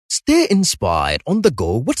Stay inspired on the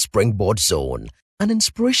go with Springboard Zone, an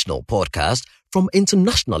inspirational podcast from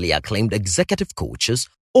internationally acclaimed executive coaches,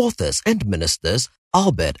 authors, and ministers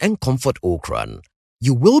Albert and Comfort Okran.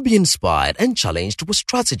 You will be inspired and challenged with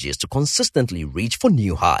strategies to consistently reach for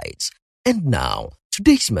new heights. And now,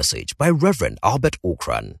 today's message by Reverend Albert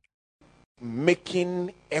Okran.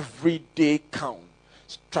 Making every day count.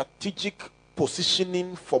 Strategic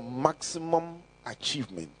positioning for maximum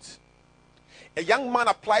achievement. A young man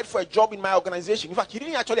applied for a job in my organization. In fact, he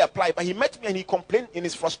didn't actually apply, but he met me and he complained in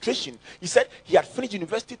his frustration. He said he had finished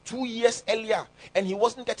university 2 years earlier and he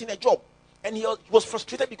wasn't getting a job. And he was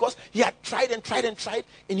frustrated because he had tried and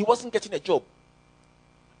he wasn't getting a job.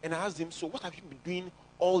 And I asked him, so what have you been doing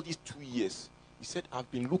all these 2 years? He said, I've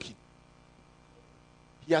been looking.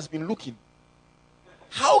 He has been looking.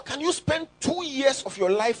 How can you spend 2 years of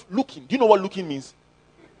your life looking? Do you know what looking means?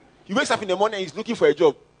 He wakes up in the morning and he's looking for a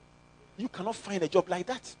job. You cannot find a job like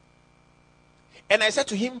that. And I said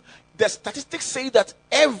to him, the statistics say that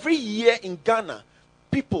every year in Ghana,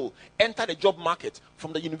 people enter the job market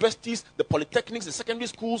from the universities, the polytechnics, the secondary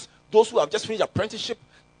schools, those who have just finished apprenticeship,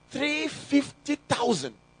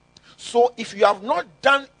 350,000. So if you have not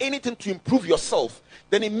done anything to improve yourself,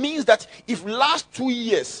 then it means that if last 2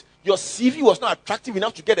 years, your CV was not attractive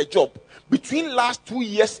enough to get a job, between last 2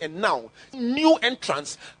 years and now, new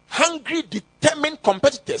entrants, hungry, determined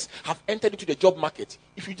competitors have entered into the job market.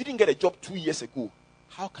 If you didn't get a job 2 years ago,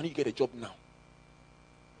 how can you get a job now?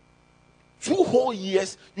 2 whole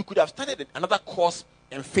years, you could have started another course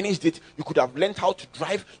and finished it. You could have learned how to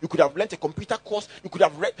drive. You could have learned a computer course. You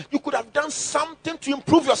could have done something to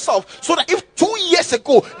improve yourself so that if 2 years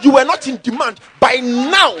ago you were not in demand, by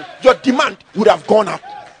now your demand would have gone up.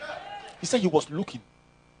 He said he was looking.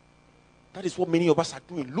 That is what many of us are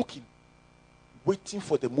doing, looking, waiting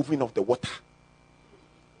for the moving of the water.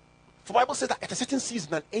 The Bible says that at a certain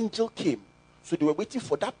season an angel came. So they were waiting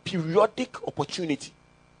for that periodic opportunity.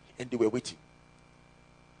 And they were waiting.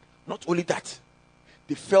 Not only that,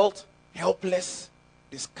 they felt helpless,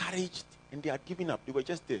 discouraged, and they had given up. They were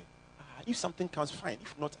just there. If something comes, fine.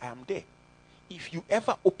 If not, I am there. If you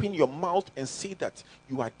ever open your mouth and say that,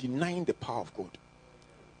 you are denying the power of God.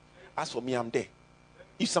 As for me, I'm there.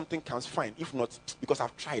 If something comes, fine. If not, because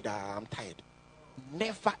I've tried, I'm tired.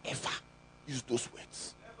 Never ever use those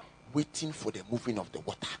words. Waiting for the moving of the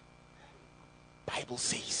water. Bible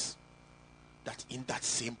says that in that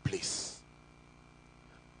same place,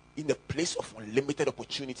 in the place of unlimited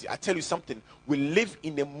opportunity, I tell you something, we live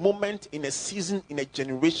in a moment, in a season, in a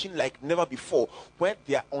generation like never before, where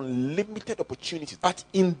there are unlimited opportunities. But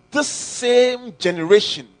in this same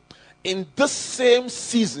generation, in this same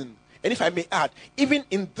season, and if I may add, even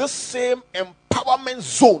in this same empowerment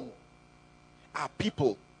zone, are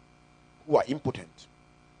people who are impotent.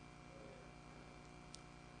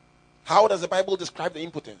 How does the Bible describe the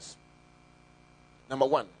impotence? Number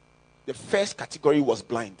one, the first category was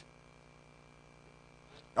blind.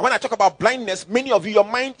 Now when I talk about blindness, many of you, your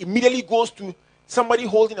mind immediately goes to somebody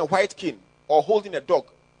holding a white cane or holding a dog,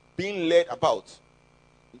 being led about.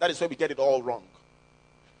 That is where we get it all wrong.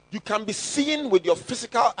 You can be seeing with your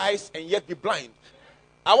physical eyes and yet be blind.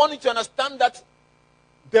 I want you to understand that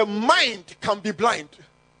the mind can be blind.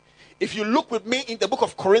 If you look with me in the book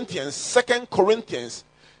of Corinthians, 2 Corinthians,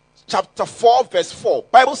 chapter 4, verse 4,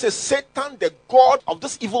 Bible says, Satan, the god of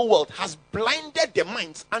this evil world, has blinded the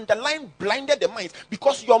minds. Underline, blinded the minds.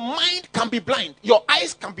 Because your mind can be blind. Your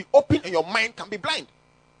eyes can be open and your mind can be blind.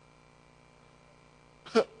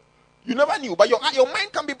 You never knew, but your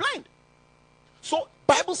mind can be blind. So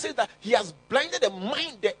Bible says that he has blinded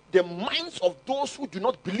the minds of those who do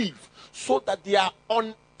not believe, so that they are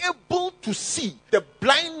unable to see. The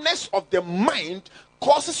blindness of the mind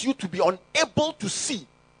causes you to be unable to see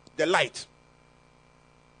the light.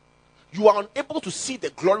 You are unable to see the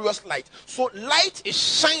glorious light. So light is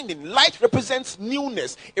shining. Light represents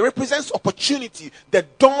newness. It represents opportunity, the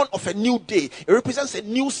dawn of a new day. It represents a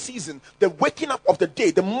new season, the waking up of the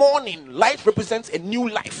day, the morning. Light represents a new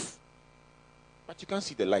life. But you can't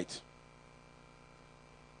see the light.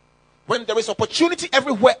 When there is opportunity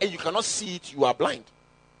everywhere and you cannot see it, you are blind.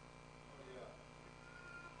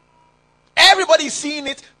 Everybody is seeing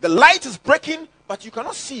it. The light is breaking, but you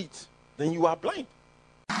cannot see it. Then you are blind.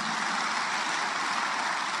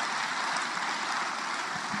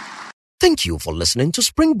 Thank you for listening to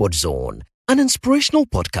Springboard Zone, an inspirational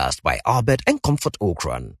podcast by Albert and Comfort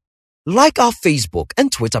Okran. Like our Facebook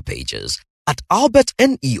and Twitter pages at Albert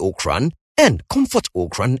N.E. Okran and Comfort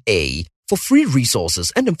Okran A for free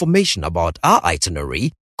resources and information about our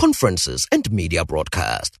itinerary, conferences, and media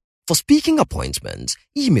broadcast. For speaking appointments,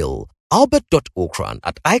 email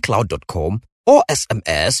albert.okran@icloud.com or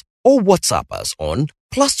SMS or WhatsApp us on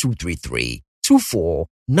 +233 24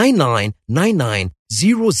 99 99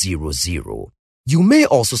 000. You may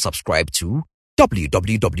also subscribe to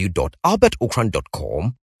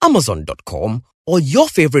www.albertocran.com, amazon.com, or your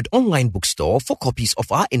favorite online bookstore for copies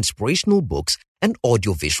of our inspirational books and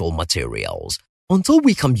audiovisual materials. Until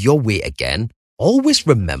we come your way again, always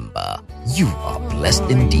remember, you are blessed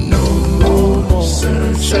indeed.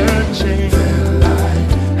 Searching.